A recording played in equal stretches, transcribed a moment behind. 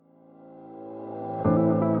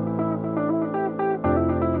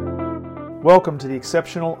Welcome to the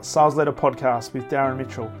Exceptional Sales Leader Podcast with Darren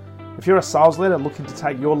Mitchell. If you're a sales leader looking to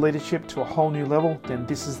take your leadership to a whole new level, then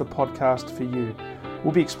this is the podcast for you.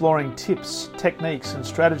 We'll be exploring tips, techniques, and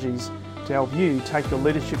strategies to help you take your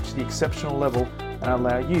leadership to the exceptional level and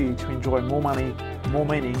allow you to enjoy more money, more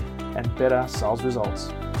meaning, and better sales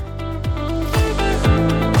results.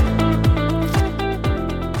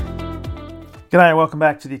 G'day and welcome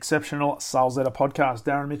back to the Exceptional Sales Leader Podcast.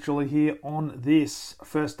 Darren Mitchell here on this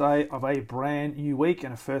first day of a brand new week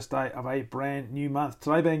and a first day of a brand new month.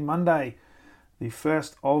 Today being Monday, the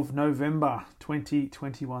 1st of November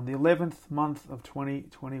 2021, the 11th month of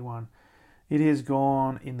 2021. It has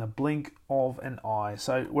gone in the blink of an eye.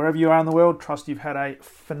 So wherever you are in the world, trust you've had a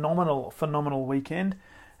phenomenal weekend,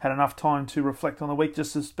 had enough time to reflect on the week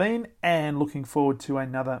just as been, and looking forward to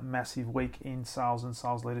another massive week in sales and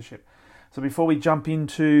sales leadership. So before we jump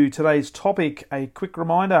into today's topic, a quick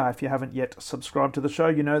reminder, if you haven't yet subscribed to the show,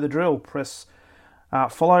 you know the drill. Press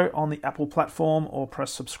follow on the Apple platform or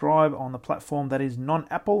press subscribe on the platform that is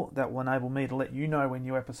non-Apple. That will enable me to let you know when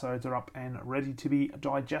new episodes are up and ready to be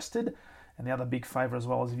digested. And the other big favour as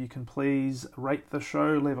well is if you can please rate the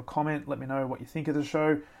show, leave a comment, let me know what you think of the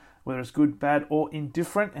show, whether it's good, bad or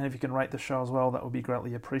indifferent. And if you can rate the show as well, that would be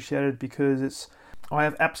greatly appreciated because I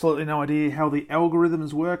have absolutely no idea how the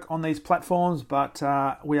algorithms work on these platforms, but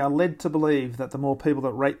we are led to believe that the more people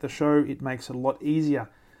that rate the show, it makes it a lot easier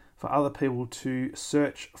for other people to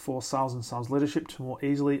search for sales and sales leadership to more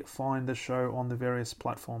easily find the show on the various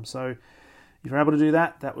platforms. So if you're able to do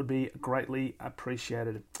that, that would be greatly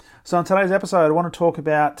appreciated. So in today's episode, I want to talk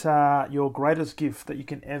about your greatest gift that you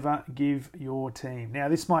can ever give your team. Now,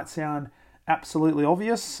 this might sound absolutely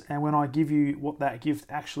obvious, and when I give you what that gift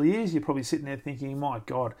actually is, you're probably sitting there thinking, my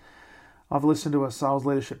God, I've listened to a sales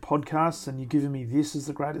leadership podcast and you're giving me this as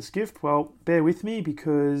the greatest gift. Well, bear with me,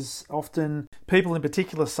 because often people, in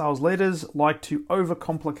particular sales leaders, like to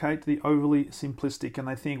overcomplicate the overly simplistic, and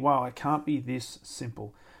they think, wow, it can't be this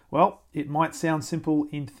simple. Well, it might sound simple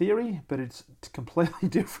in theory, but it's a completely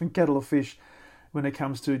different kettle of fish when it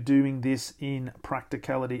comes to doing this in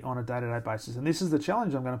practicality on a day-to-day basis. And this is the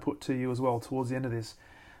challenge I'm going to put to you as well towards the end of this.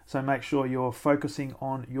 So make sure you're focusing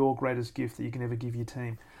on your greatest gift that you can ever give your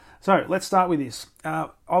team. So let's start with this.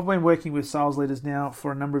 I've been working with sales leaders now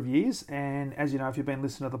for a number of years. And as you know, if you've been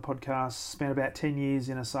listening to the podcast, spent about 10 years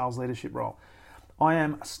in a sales leadership role. I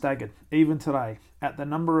am staggered, even today, at the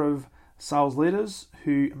number of sales leaders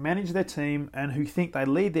who manage their team and who think they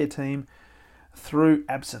lead their team through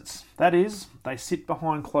absence. That is, they sit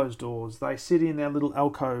behind closed doors, they sit in their little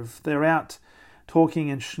alcove, they're out talking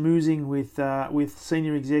and schmoozing with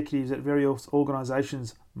senior executives at various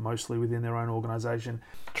organisations, mostly within their own organisation,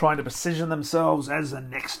 trying to position themselves as the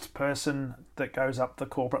next person that goes up the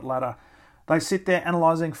corporate ladder. They sit there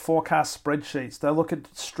analysing forecast spreadsheets, they look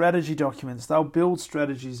at strategy documents, they'll build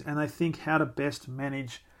strategies, and they think how to best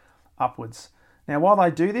manage upwards. Now, while they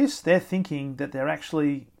do this, they're thinking that they're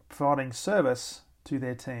actually providing service to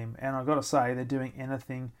their team, and I've got to say they're doing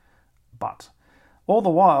anything but. All the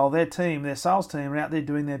while, their team, their sales team, are out there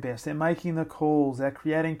doing their best. They're making the calls, they're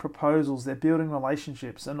creating proposals, they're building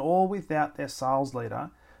relationships, and all without their sales leader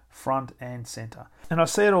front and center. And I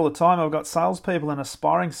see it all the time. I've got salespeople and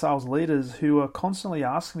aspiring sales leaders who are constantly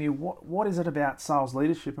asking me, what is it about sales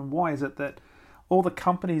leadership, and why is it that all the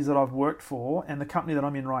companies that I've worked for and the company that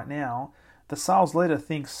I'm in right now, the sales leader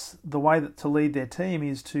thinks the way that to lead their team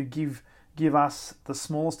is to give us the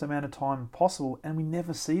smallest amount of time possible, and we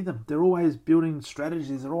never see them. They're always building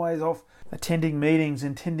strategies. They're always off attending meetings,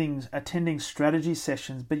 attending strategy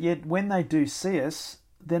sessions. But yet when they do see us,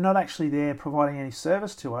 they're not actually there providing any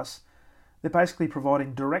service to us. They're basically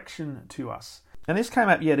providing direction to us. And this came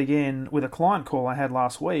up yet again with a client call I had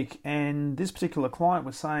last week, and this particular client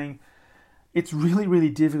was saying, it's really, really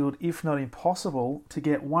difficult, if not impossible, to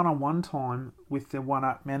get one-on-one time with their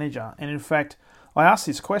one-up manager. And in fact, I asked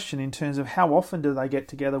this question in terms of how often do they get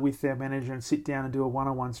together with their manager and sit down and do a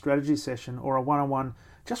one-on-one strategy session or a one-on-one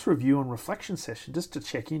just review and reflection session just to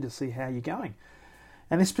check in to see how you're going.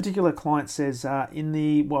 And this particular client says, in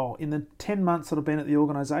the 10 months that I've been at the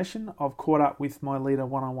organisation, I've caught up with my leader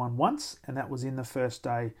one-on-one once, and that was in the first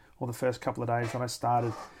day or the first couple of days that I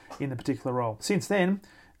started in the particular role. Since then,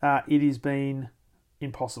 it has been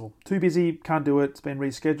impossible. Too busy, can't do it, it's been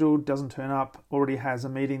rescheduled, doesn't turn up, already has a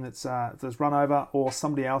meeting that's run over, or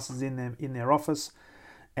somebody else is in their office,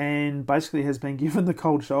 and basically has been given the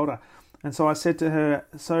cold shoulder. And so I said to her,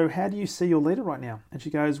 so how do you see your leader right now? And she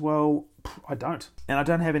goes, well, I don't. And I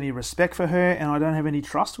don't have any respect for her, and I don't have any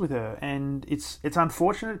trust with her. And it's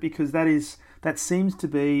unfortunate, because that seems to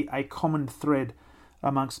be a common thread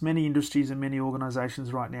amongst many industries and many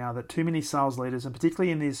organisations right now, that too many sales leaders, and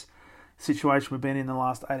particularly in this situation we've been in the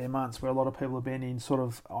last 18 months, where a lot of people have been in sort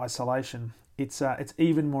of isolation, it's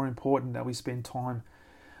even more important that we spend time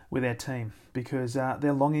with our team, because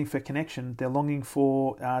they're longing for connection, they're longing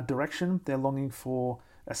for direction, they're longing for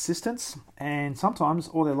assistance, and sometimes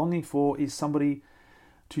all they're longing for is somebody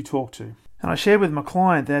to talk to. And I shared with my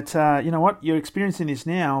client that, you know what, you're experiencing this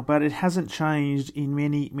now, but it hasn't changed in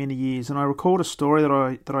many, many years. And I recalled a story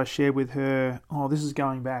that I shared with her, this is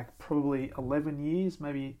going back probably 11 years,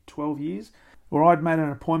 maybe 12 years, where I'd made an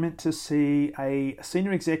appointment to see a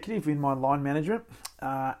senior executive in my line management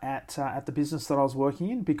at the business that I was working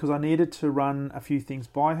in, because I needed to run a few things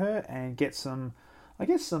by her and get some,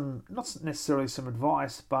 not necessarily some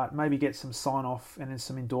advice, but maybe get some sign off and then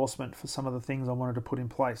some endorsement for some of the things I wanted to put in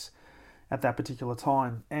place at that particular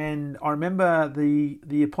time. And I remember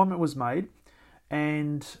the appointment was made,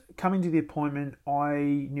 and coming to the appointment,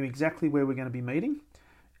 I knew exactly where we're going to be meeting,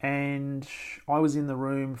 and I was in the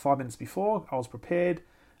room 5 minutes before. I was prepared.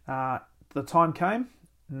 The time came,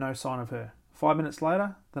 no sign of her. 5 minutes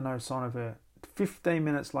later, no sign of her. 15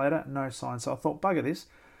 minutes later, no sign. So I thought, bugger this.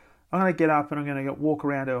 I'm going to get up and I'm going to walk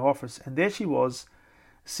around her office. And there she was,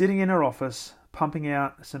 sitting in her office, pumping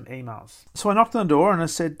out some emails. So I knocked on the door and I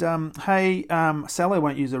said, hey, Sally, I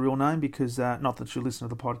won't use her real name because not that she'll listen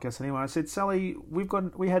to the podcast anyway. I said, Sally,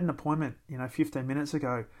 we had an appointment, 15 minutes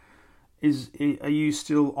ago. Are you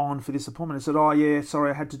still on for this appointment? I said, oh yeah,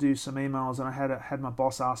 sorry, I had to do some emails and I had my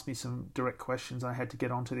boss ask me some direct questions. I had to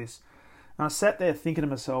get onto this. And I sat there thinking to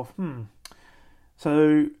myself,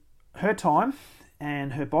 so her time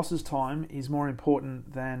and her boss's time is more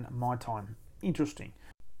important than my time. Interesting.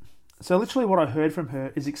 So literally what I heard from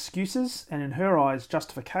her is excuses and, in her eyes,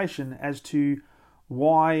 justification as to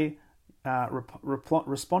why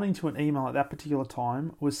responding to an email at that particular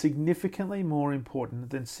time was significantly more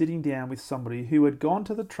important than sitting down with somebody who had gone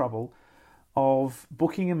to the trouble of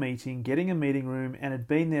booking a meeting, getting a meeting room, and had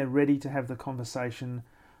been there ready to have the conversation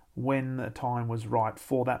when the time was right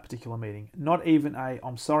for that particular meeting. Not even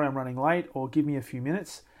I'm sorry I'm running late, or give me a few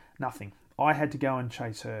minutes, nothing. I had to go and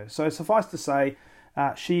chase her. So suffice to say,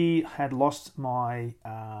 she had lost my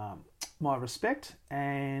respect,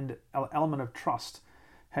 and an element of trust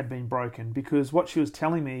had been broken, because what she was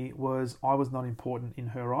telling me was I was not important in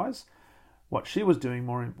her eyes. What she was doing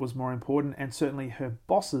was more important, and certainly her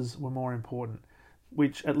bosses were more important,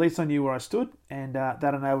 which at least I knew where I stood, and that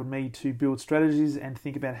enabled me to build strategies and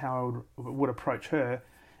think about how I would approach her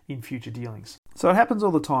in future dealings. So it happens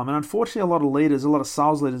all the time, and unfortunately a lot of leaders, a lot of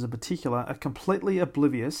sales leaders in particular, are completely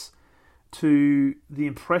oblivious to the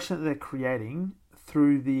impression that they're creating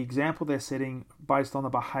through the example they're setting based on the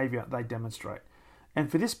behavior they demonstrate. And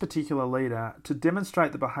for this particular leader to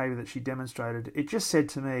demonstrate the behavior that she demonstrated, it just said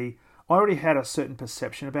to me, I already had a certain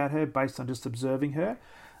perception about her based on just observing her,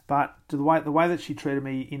 but the way that she treated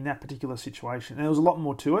me in that particular situation, and there was a lot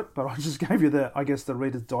more to it, but I just gave you the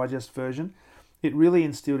Reader's Digest version. It really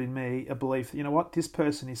instilled in me a belief that, you know what, this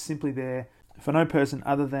person is simply there for no person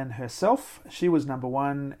other than herself. She was number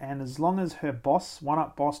one, and as long as her boss,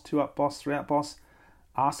 1-up boss, 2-up boss, 3-up boss,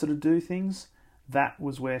 asked her to do things, that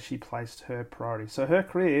was where she placed her priority. So her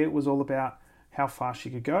career was all about how far she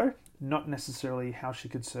could go, not necessarily how she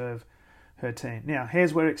could serve her team. Now,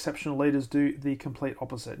 here's where exceptional leaders do the complete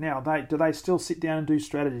opposite. Now, do they still sit down and do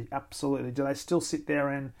strategy? Absolutely. Do they still sit there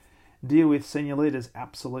and deal with senior leaders?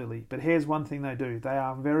 Absolutely. But here's one thing they do. They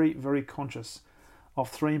are very, very conscious of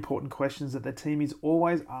 3 important questions that their team is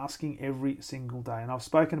always asking every single day. And I've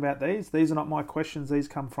spoken about these. These are not my questions. These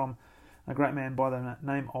come from a great man by the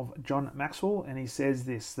name of John Maxwell, and he says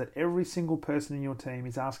this, that every single person in your team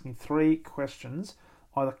is asking 3 questions,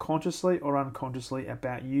 either consciously or unconsciously,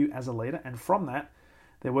 about you as a leader, and from that,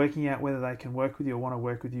 they're working out whether they can work with you or want to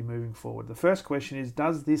work with you moving forward. The first question is,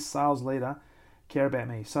 does this sales leader care about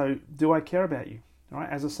me? So, do I care about you, all right,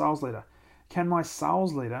 as a sales leader? Can my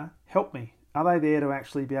sales leader help me? Are they there to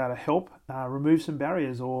actually be able to help remove some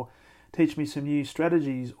barriers, or teach me some new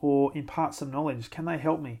strategies, or impart some knowledge? Can they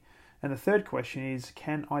help me? And the third question is,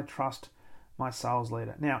 can I trust my sales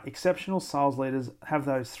leader? Now, exceptional sales leaders have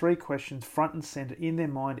those 3 questions front and center in their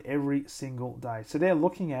mind every single day. So they're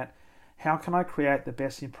looking at, how can I create the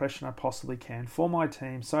best impression I possibly can for my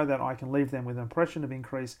team so that I can leave them with an impression of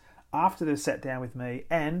increase after they've sat down with me,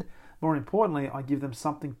 and more importantly, I give them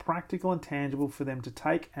something practical and tangible for them to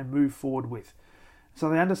take and move forward with. So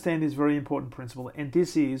they understand this very important principle, and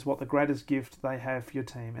this is what the greatest gift they have for your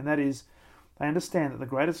team, and that is, they understand that the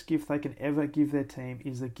greatest gift they can ever give their team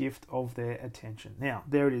is the gift of their attention. Now,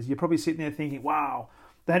 there it is. You're probably sitting there thinking, wow,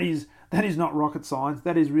 that is not rocket science.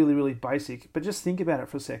 That is really, really basic. But just think about it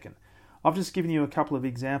for a second. I've just given you a couple of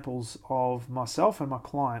examples of myself and my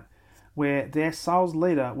client where their sales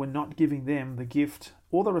leader were not giving them the gift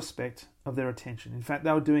or the respect of their attention. In fact,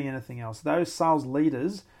 they were doing anything else. Those sales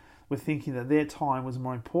leaders were thinking that their time was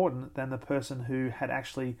more important than the person who had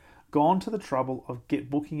actually gone to the trouble of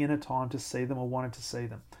booking in a time to see them or wanted to see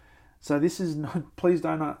them. So this is not, please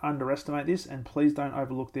don't underestimate this, and please don't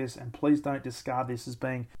overlook this, and please don't discard this as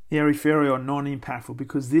being airy-fairy or non-impactful,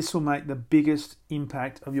 because this will make the biggest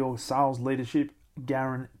impact of your sales leadership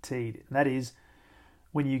guaranteed. And that is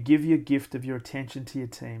when you give your gift of your attention to your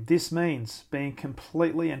team. This means being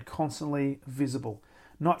completely and constantly visible,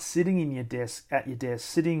 not sitting in your desk, at your desk,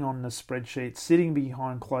 sitting on the spreadsheet, sitting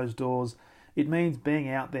behind closed doors. It means being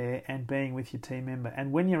out there and being with your team member.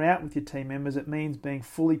 And when you're out with your team members, it means being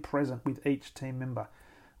fully present with each team member,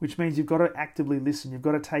 which means you've got to actively listen. You've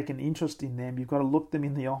got to take an interest in them. You've got to look them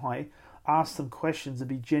in the eye, ask them questions, and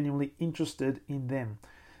be genuinely interested in them.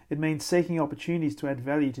 It means seeking opportunities to add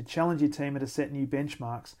value, to challenge your team and to set new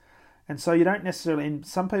benchmarks. And so you don't necessarily, and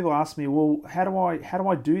some people ask me, well, how do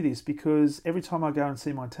I do this? Because every time I go and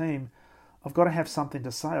see my team, I've got to have something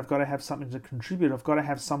to say. I've got to have something to contribute. I've got to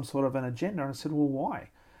have some sort of an agenda. And I said, well, why?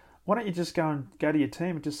 Why don't you just go to your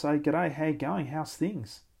team and just say, g'day, how you going? How's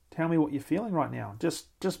things? Tell me what you're feeling right now.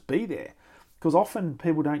 Just be there. Because often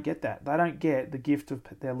people don't get that. They don't get the gift of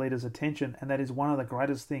their leader's attention. And that is one of the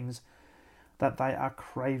greatest things that they are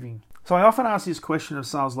craving. So I often ask this question of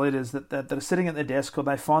sales leaders that are sitting at their desk, or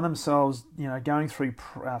they find themselves, going through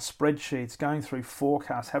spreadsheets, going through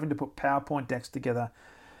forecasts, having to put PowerPoint decks together,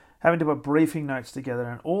 having to put briefing notes together,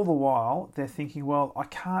 and all the while they're thinking, well,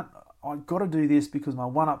 I've got to do this because my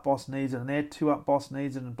one-up boss needs it, and their two-up boss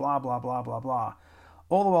needs it, and blah, blah, blah, blah, blah.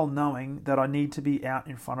 All the while knowing that I need to be out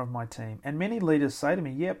in front of my team. And many leaders say to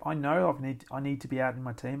me, yep, I know I need to be out in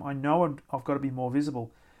my team. I know I've got to be more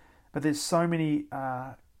visible. But there's so many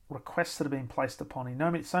requests that are being placed upon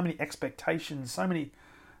me, so many expectations, so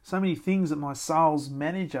many things that my sales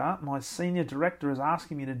manager, my senior director is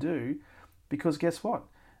asking me to do, because guess what?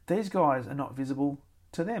 These guys are not visible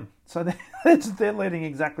to them. So they're leading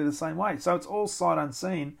exactly the same way. So it's all sight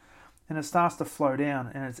unseen, and it starts to flow down.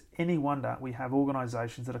 And it's any wonder we have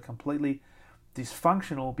organizations that are completely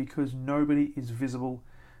dysfunctional because nobody is visible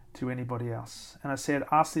to anybody else. And I said,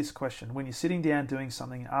 ask this question. When you're sitting down doing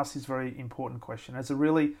something, ask this very important question. It's a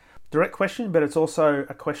really direct question, but it's also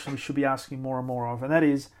a question we should be asking more and more of. And that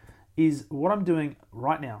is what I'm doing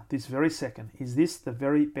right now, this very second, is this the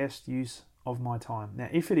very best use of my time? Now,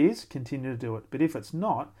 if it is, continue to do it. But if it's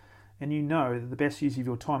not, and you know that the best use of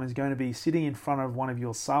your time is going to be sitting in front of one of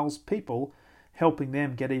your sales people, helping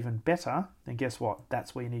them get even better, then guess what?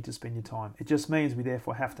 That's where you need to spend your time. It just means we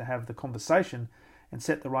therefore have to have the conversation and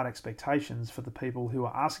set the right expectations for the people who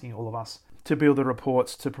are asking all of us to build the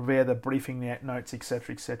reports, to prepare the briefing notes,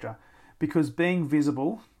 etc., etc. Because being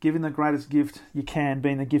visible, giving the greatest gift you can,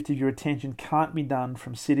 being the gift of your attention, can't be done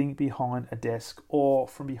from sitting behind a desk or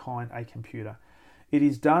from behind a computer. It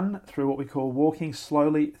is done through what we call walking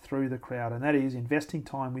slowly through the crowd, and that is investing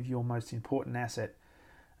time with your most important asset,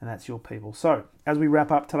 and that's your people. So, as we wrap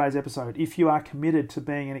up today's episode, if you are committed to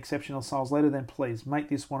being an exceptional sales leader, then please make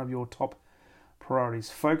this one of your top priorities.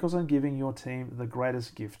 Focus on giving your team the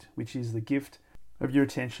greatest gift, which is the gift of your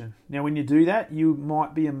attention. Now, when you do that, you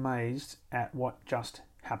might be amazed at what just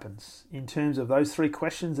happens. In terms of those three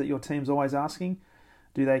questions that your team's always asking,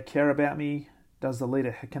 do they care about me? Can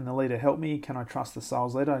the leader help me? Can I trust the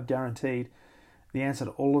sales leader? Guaranteed, the answer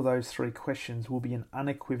to all of those three questions will be an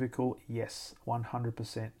unequivocal yes,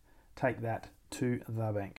 100%. Take that to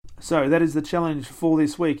the bank. So that is the challenge for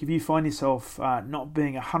this week. If you find yourself not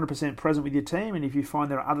being 100% present with your team, and if you find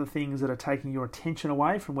there are other things that are taking your attention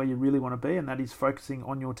away from where you really want to be, and that is focusing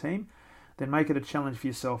on your team, then make it a challenge for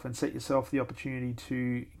yourself and set yourself the opportunity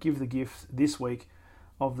to give the gift this week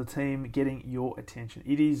of the team getting your attention.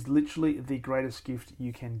 It is literally the greatest gift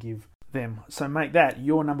you can give them. So make that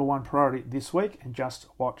your number one priority this week and just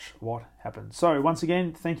watch what happens. So once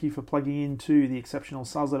again, thank you for plugging into the Exceptional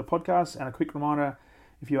Sales Leader podcast, and a quick reminder,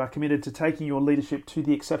 if you are committed to taking your leadership to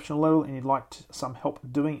the exceptional level and you'd like some help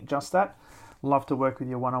doing just that, love to work with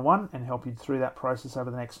you one-on-one and help you through that process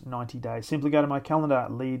over the next 90 days. Simply go to my calendar,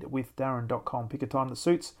 leadwithdarren.com, pick a time that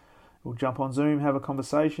suits. We'll jump on Zoom, have a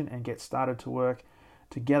conversation, and get started to work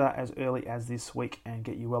together as early as this week and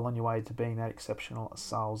get you well on your way to being that exceptional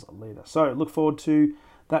sales leader. So look forward to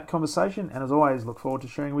that conversation, and as always, look forward to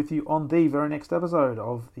sharing with you on the very next episode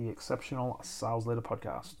of the Exceptional Sales Leader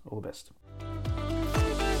podcast. All the best.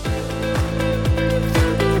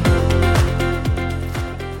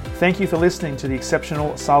 Thank you for listening to the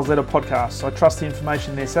Exceptional Sales Leader podcast. I trust the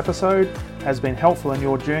information in this episode has been helpful in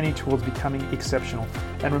your journey towards becoming exceptional.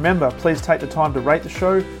 And remember, please take the time to rate the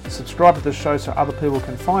show, subscribe to the show so other people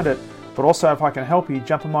can find it, But also, if I can help you,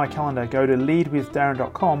 jump on my calendar, go to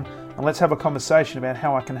leadwithdarren.com, and let's have a conversation about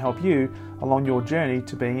how I can help you along your journey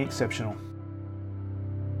to being exceptional.